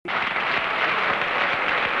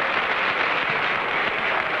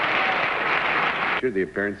picture the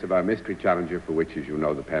appearance of our mystery challenger, for which, as you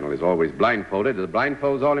know, the panel is always blindfolded. Are the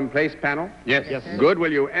blindfolds all in place, panel? Yes. Yes. Good.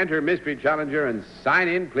 Will you enter mystery challenger and sign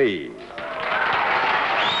in, please?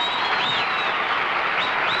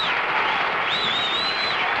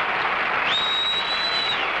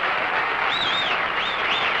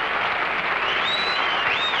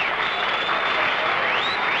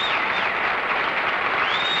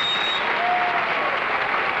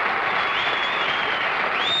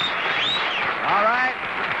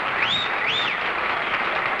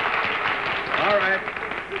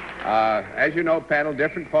 As you know, panel,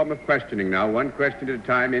 different form of questioning now. One question at a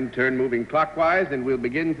time, in turn, moving clockwise, and we'll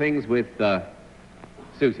begin things with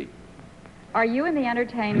Suzy. Are you in the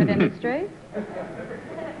entertainment industry?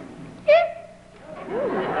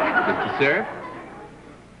 Mr. Sir?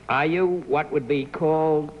 Are you what would be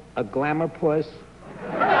called a glamour-puss?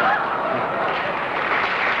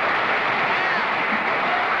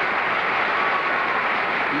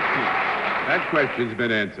 That question's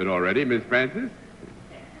been answered already, Miss Francis.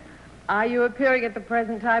 Are you appearing at the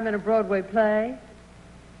present time in a Broadway play?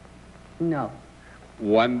 No.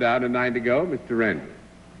 1 down and 9 to go, Mr. Randall.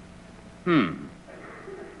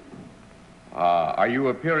 Are you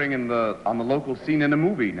appearing on the local scene in a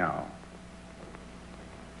movie now?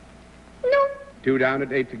 No. 2 down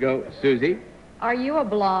and 8 to go, Suzy. Are you a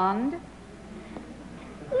blonde?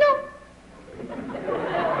 No.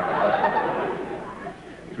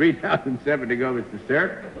 3 down and 7 to go, Mr.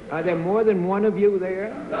 Sir. Are there more than one of you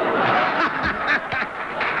there?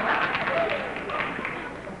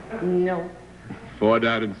 No. 4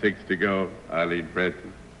 down and 6 to go, Arlene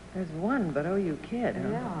Preston. There's one, but oh, you kid, huh?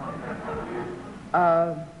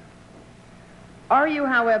 Yeah. Are you,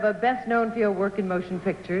 however, best known for your work in motion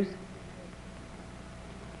pictures?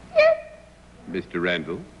 Yes. Mr.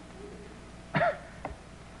 Randall.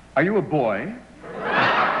 Are you a boy?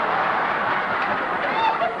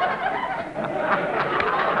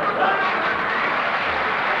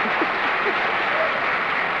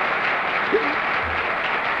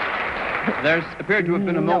 There's appeared to have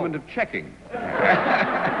been a moment of checking.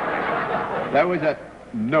 That was a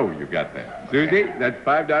no, you got that. Suzy, that's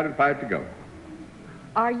 5 down and 5 to go.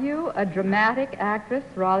 Are you a dramatic actress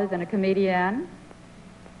rather than a comedian?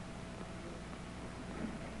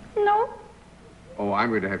 No. Oh, I'm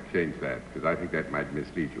going to have to change that, because I think that might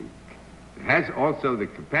mislead you. It has also the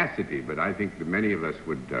capacity, but I think that many of us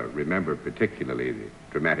would remember particularly the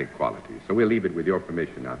dramatic quality. So we'll leave it with your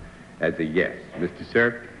permission now as a yes. Mr.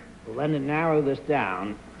 Sir? Well, then to narrow this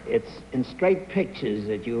down, it's in straight pictures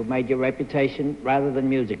that you have made your reputation rather than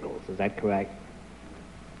musicals. Is that correct?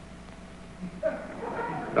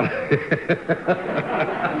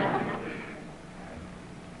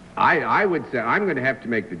 I would say, I'm going to have to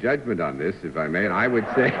make the judgment on this, if I may, and I would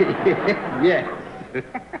say yes.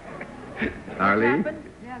 Arlene?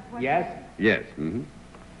 Yes? Yes. Mm-hmm.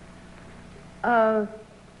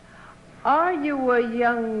 Are you a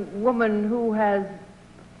young woman who has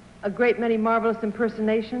a great many marvelous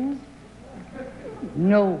impersonations?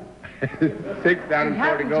 No. 6 down and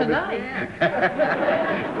 4 to go.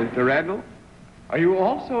 Mr. Randall? Are you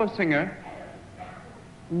also a singer?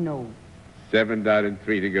 No. 7 down and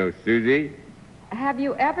 3 to go. Suzy? Have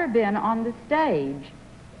you ever been on the stage?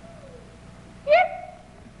 Yes.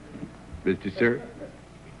 Mr. Sir?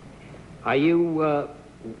 Are you,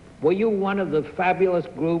 were you one of the fabulous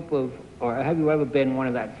group of, or have you ever been one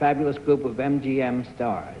of that fabulous group of MGM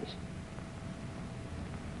stars?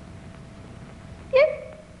 Yes.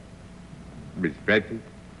 Miss Preston?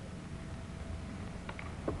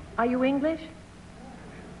 Are you English?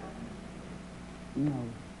 No.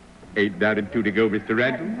 8 down and 2 to go, Mr.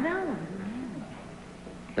 Randall? No.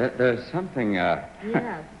 There's something, Yes.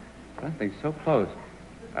 something so close.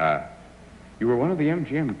 You were one of the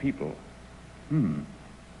MGM people.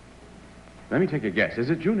 Let me take a guess.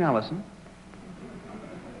 Is it June Allison?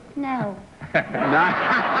 No. 9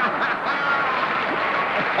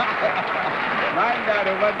 down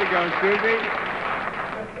and 1 to go, Suzy.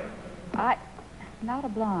 Not a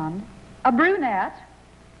blonde. A brunette.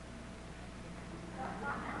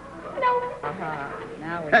 No.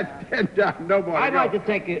 Now we That's 10 down, no more to I'd go. like to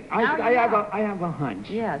take it. I have a hunch.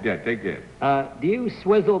 Yes. Yeah, take this. Do you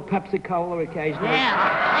swizzle Pepsi-Cola occasionally?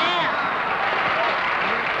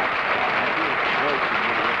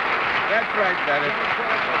 That's right, Bennett.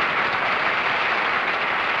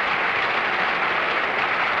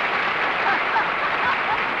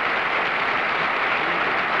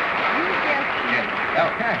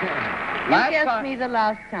 You guessed me the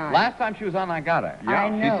last time. Last time she was on, I got her. I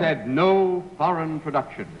know. She said no foreign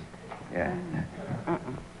productions. Yeah.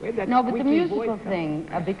 Where'd that No, but the squeaky musical voice come thing,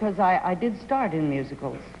 because I did start in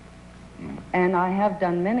musicals. And I have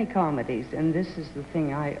done many comedies, and this is the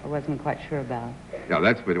thing I wasn't quite sure about. No,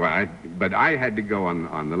 that's but I had to go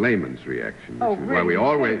on the layman's reaction. Oh, Which is why really? we You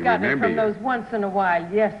always should've gotten it remember from you. those once in a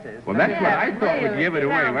while yeses. Well, that's what I thought would really give it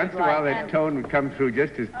away. sounded Once in a while, like that tone would come through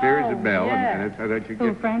just as clear as a Oh, bell, yes. and that's how that you Who,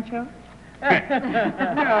 get. Francho? No,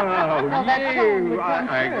 that tone would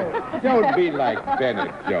come don't be like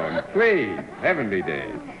Bennett, Joan. Please, heavenly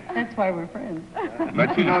days. That's why we're friends.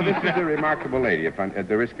 But you know, this is a remarkable lady. At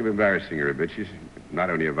the risk of embarrassing her a bit, she's not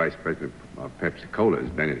only a vice president of Pepsi-Cola, as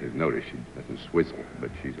Bennett has noticed. She doesn't swizzle, but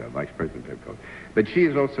she's a vice president of Pepsi-Cola. But she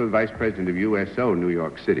is also the vice president of USO, New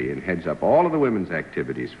York City, and heads up all of the women's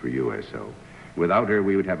activities for USO. Without her,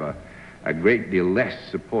 we would have a great deal less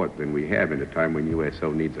support than we have in a time when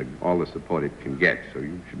USO needs all the support it can get. So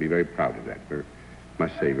you should be very proud of that. We're,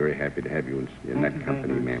 must say, very happy to have you in that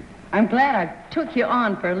company, ma'am. I'm glad I took you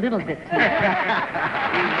on for a little bit tonight.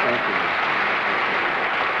 Thank you.